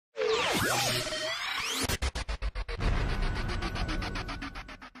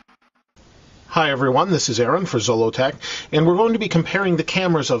Hi everyone, this is Aaron for Zollotech, and we're going to be comparing the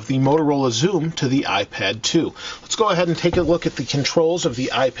cameras of the Motorola Xoom to the iPad 2. Let's go ahead and take a look at the controls of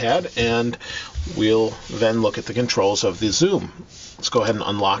the iPad, and we'll then look at the controls of the Xoom. Let's go ahead and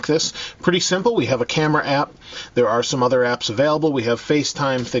unlock this. Pretty simple. We have a camera app. There are some other apps available. We have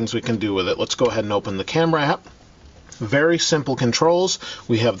FaceTime, things we can do with it. Let's go ahead and open the camera app. Very simple controls.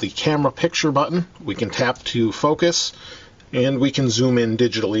 We have the camera picture button. We can tap to focus. And we can zoom in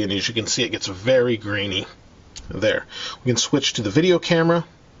digitally, and as you can see, it gets very grainy there. We can switch to the video camera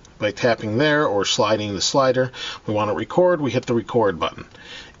by tapping there or sliding the slider. We want to record, we hit the record button.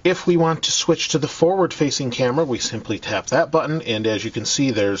 If we want to switch to the forward-facing camera, we simply tap that button, and as you can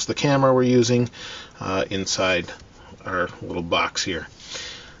see, there's the camera we're using inside our little box here.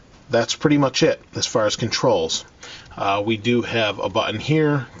 That's pretty much it as far as controls. We do have a button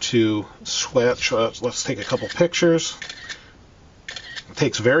here to switch. Let's take a couple pictures.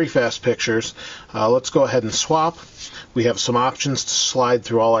 Takes very fast pictures. Let's go ahead and swap. We have some options to slide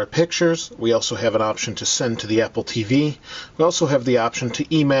through all our pictures. We also have an option to send to the Apple TV. We also have the option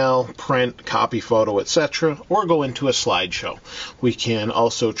to email, print, copy photo, etc., or go into a slideshow. We can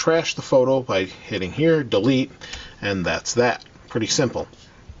also trash the photo by hitting here, delete, and that's that. Pretty simple.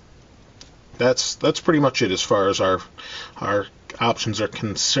 That's pretty much it as far as our options are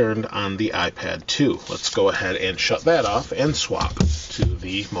concerned on the iPad 2. Let's go ahead and shut that off and swap to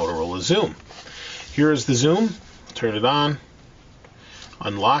the Motorola Xoom. Here is the Xoom. Turn it on,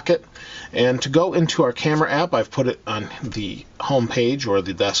 unlock it, and to go into our camera app, I've put it on the home page or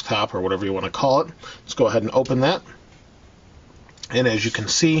the desktop or whatever you want to call it. Let's go ahead and open that. And as you can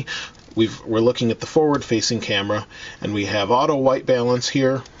see, we're looking at the forward-facing camera, and we have auto white balance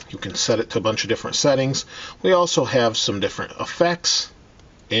here. You can set it to a bunch of different settings. We also have some different effects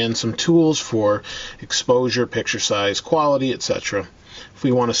and some tools for exposure, picture size, quality, etc. If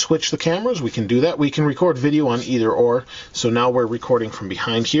we want to switch the cameras, we can do that. We can record video on either or. So now we're recording from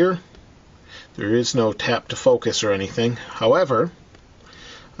behind here. There is no tap to focus or anything. However,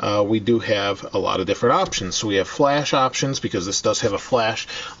 we do have a lot of different options. So we have flash options because this does have a flash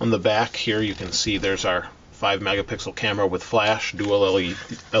on the back here. You can see there's our 5-megapixel camera with flash, dual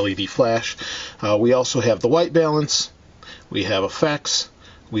LED flash. We also have the white balance. We have effects.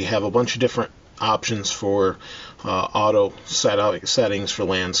 We have a bunch of different options for auto settings for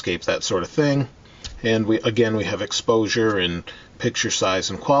landscape, that sort of thing. And we have exposure and picture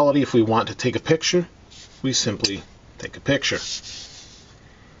size and quality. If we want to take a picture, we simply take a picture.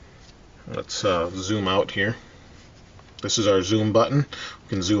 Let's zoom out here. This is our zoom button. We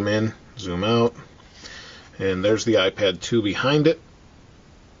can zoom in, zoom out. And there's the iPad 2 behind it.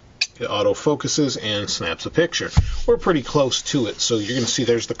 It auto focuses and snaps a picture. We're pretty close to it, so you're going to see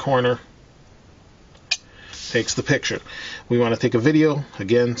there's the corner. Takes the picture. We want to take a video.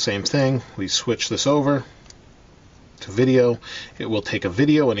 Again, same thing. We switch this over to video. It will take a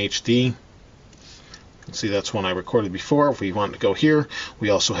video in HD. You can see that's one I recorded before. If we want to go here, we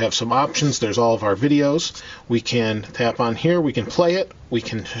also have some options. There's all of our videos. We can tap on here. We can play it. We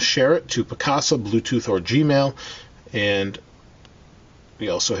can share it to Picasa, Bluetooth, or Gmail. And we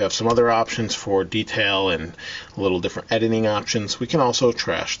also have some other options for detail and a little different editing options. We can also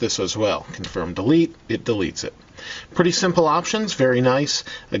trash this as well. Confirm delete, it deletes it. Pretty simple options, very nice.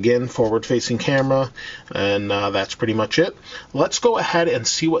 Again, forward-facing camera, and that's pretty much it. Let's go ahead and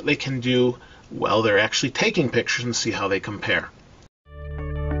see what they can do while they're actually taking pictures and see how they compare.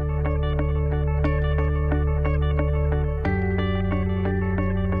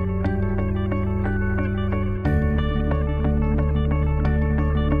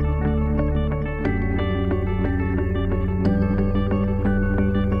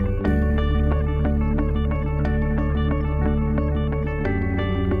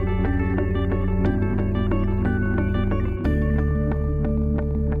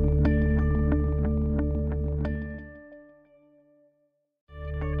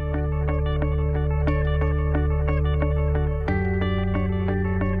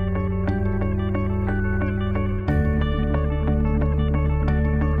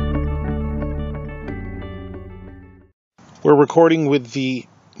 We're recording with the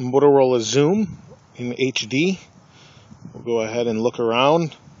Motorola Xoom in HD. We'll go ahead and look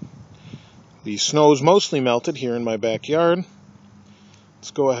around. The snow's mostly melted here in my backyard.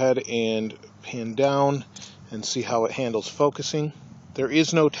 Let's go ahead and pan down and see how it handles focusing. There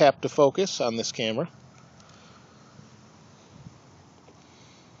is no tap to focus on this camera.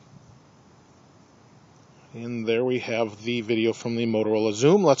 And there we have the video from the Motorola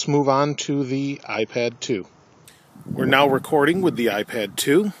Xoom. Let's move on to the iPad 2. We're now recording with the iPad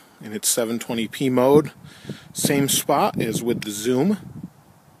 2 in its 720p mode. Same spot as with the Xoom.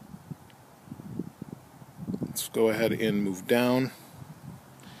 Let's go ahead and move down.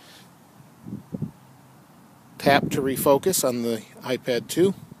 Tap to refocus on the iPad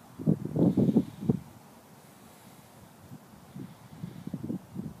 2.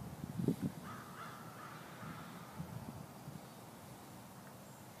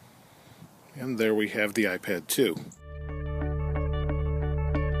 And there we have the iPad 2.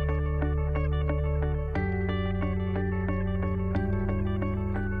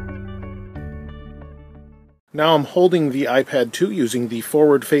 Now I'm holding the iPad 2 using the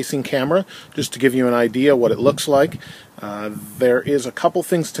forward-facing camera, just to give you an idea what it looks like. There is a couple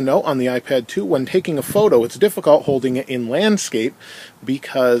things to note on the iPad 2. When taking a photo, it's difficult holding it in landscape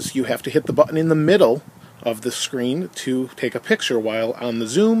because you have to hit the button in the middle of the screen to take a picture, while on the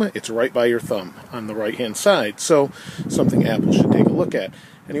zoom it's right by your thumb on the right hand side, so something Apple should take a look at.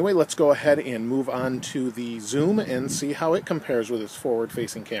 Anyway, let's go ahead and move on to the zoom and see how it compares with its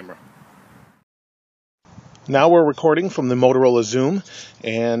forward-facing camera. Now we're recording from the Motorola Zoom,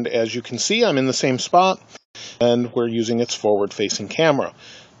 and as you can see, I'm in the same spot and we're using its forward-facing camera.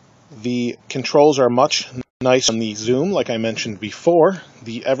 The controls are much nicer on the Zoom, like I mentioned before.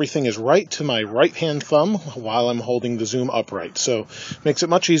 Everything is right to my right-hand thumb while I'm holding the Zoom upright, so it makes it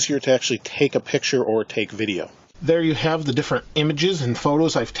much easier to actually take a picture or take video. There you have the different images and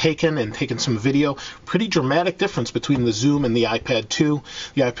photos I've taken and taken some video. Pretty dramatic difference between the Zoom and the iPad 2.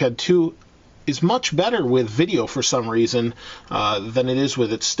 The iPad 2 is much better with video for some reason than it is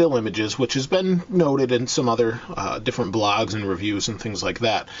with its still images, which has been noted in some other different blogs and reviews and things like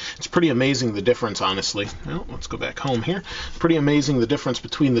that. It's pretty amazing the difference, honestly. Well, let's go back home here. Pretty amazing the difference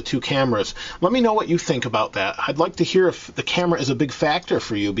between the two cameras. Let me know what you think about that. I'd like to hear if the camera is a big factor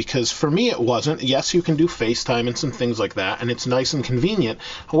for you, because for me it wasn't. Yes, you can do FaceTime and some things like that, and it's nice and convenient.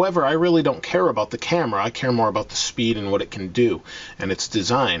 However, I really don't care about the camera. I care more about the speed and what it can do and its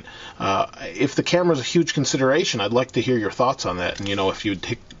design. If the camera is a huge consideration, I'd like to hear your thoughts on that. And, you know, if you'd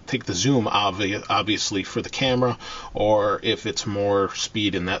take the Zoom, obviously, for the camera, or if it's more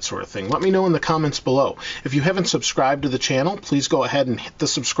speed and that sort of thing. Let me know in the comments below. If you haven't subscribed to the channel, please go ahead and hit the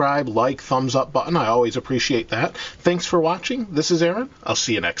subscribe, like, thumbs up button. I always appreciate that. Thanks for watching. This is Aaron. I'll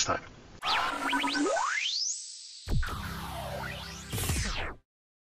see you next time.